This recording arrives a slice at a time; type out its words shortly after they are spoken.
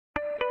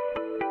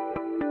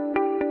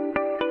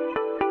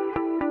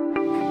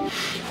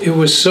It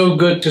was so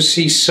good to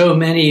see so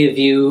many of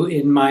you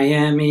in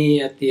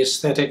Miami at the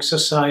Aesthetic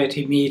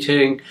Society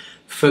meeting.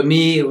 For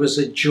me, it was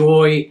a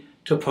joy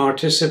to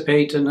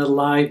participate in a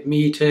live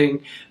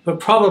meeting, but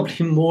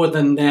probably more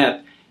than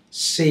that,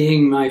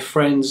 seeing my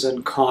friends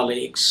and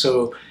colleagues.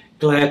 So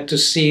glad to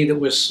see that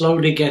we're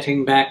slowly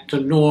getting back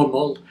to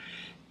normal.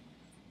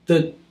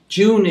 The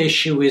June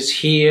issue is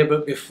here,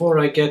 but before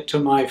I get to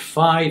my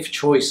 5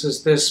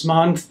 choices this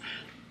month,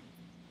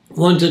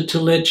 wanted to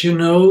let you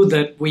know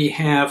that we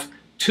have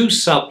 2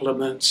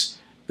 supplements.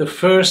 The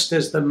first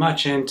is the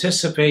much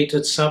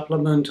anticipated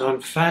supplement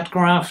on fat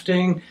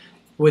grafting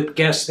with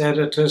guest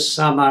editor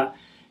Summer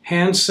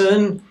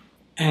Hansen,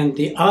 and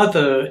the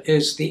other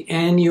is the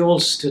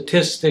annual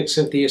statistics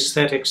of the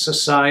Aesthetic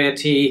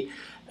Society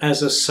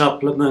as a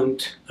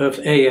supplement of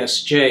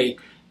ASJ.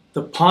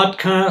 The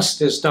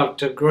podcast is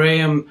Dr.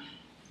 Graham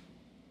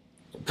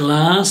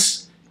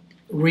Glass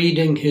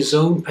reading his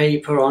own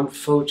paper on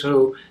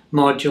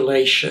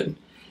photomodulation.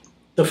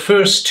 The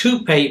first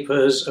 2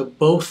 papers are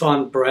both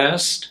on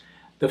breast.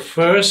 The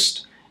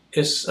first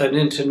is an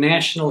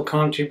international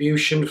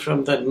contribution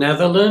from the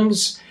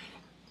Netherlands,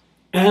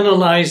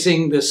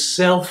 analyzing the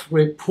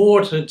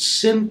self-reported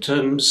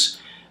symptoms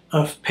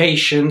of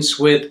patients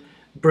with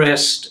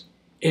breast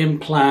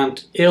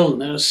implant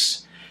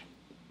illness.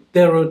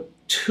 There are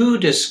 2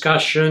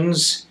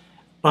 discussions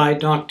by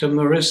Dr.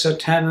 Marissa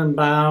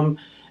Tenenbaum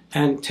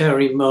and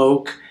Teri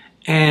Moak,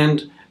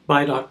 and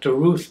by Dr.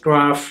 Ruth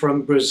Graf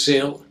from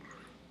Brazil.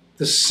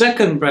 The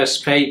second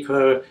breast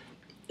paper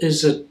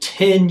is a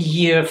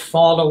 10-year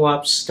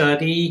follow-up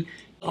study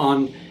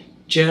on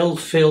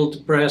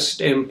gel-filled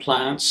breast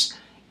implants.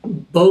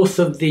 Both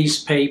of these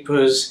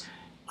papers,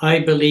 I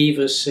believe,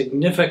 are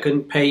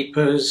significant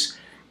papers,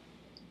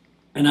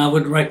 and I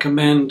would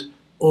recommend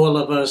all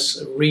of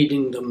us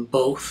reading them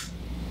both.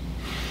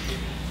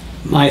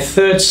 My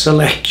third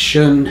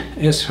selection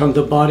is from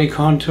the body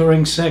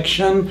contouring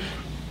section.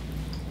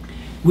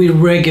 We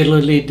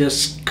regularly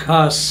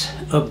discuss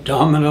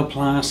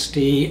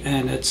abdominoplasty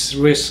and its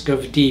risk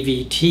of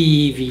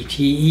DVT,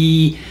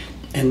 VTE,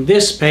 and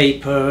this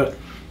paper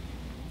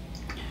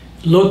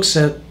looks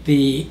at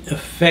the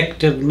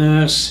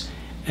effectiveness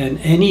and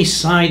any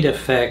side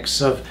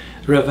effects of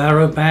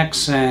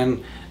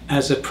rivaroxaban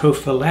as a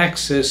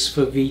prophylaxis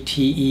for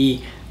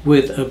VTE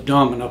with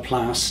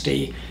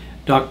abdominoplasty.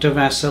 Dr.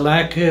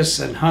 Vasilakis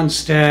and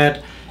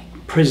Hunstad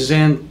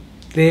present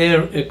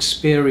their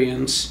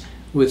experience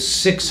with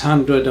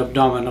 600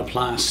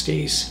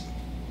 abdominoplasties.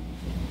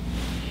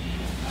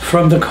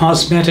 From the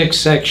cosmetic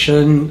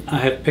section, I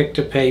have picked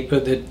a paper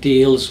that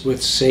deals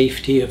with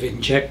safety of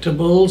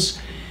injectables,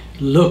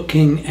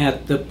 looking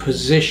at the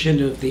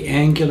position of the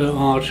angular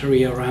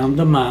artery around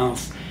the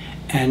mouth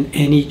and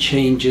any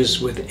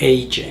changes with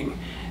aging.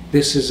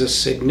 This is a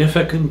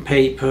significant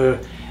paper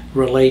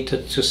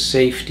related to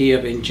safety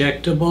of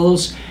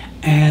injectables,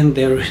 and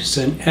there is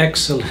an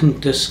excellent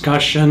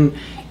discussion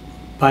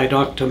by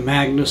Dr.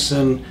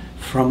 Magnuson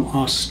from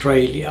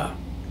Australia.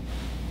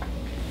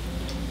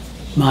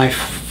 My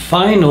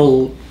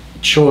final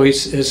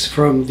choice is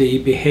from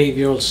the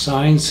behavioral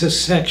sciences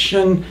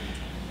section,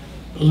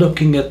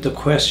 looking at the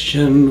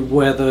question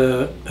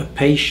whether a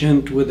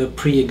patient with a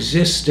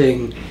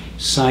pre-existing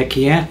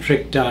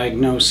psychiatric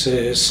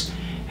diagnosis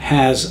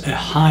has a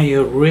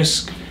higher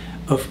risk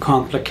of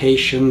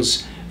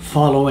complications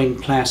following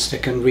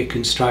plastic and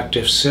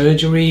reconstructive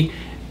surgery.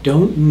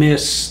 Don't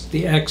miss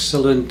the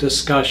excellent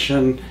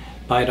discussion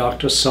by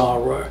Dr.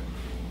 Saurer.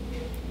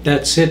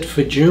 That's it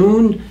for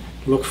June.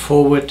 Look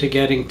forward to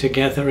getting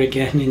together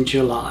again in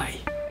July.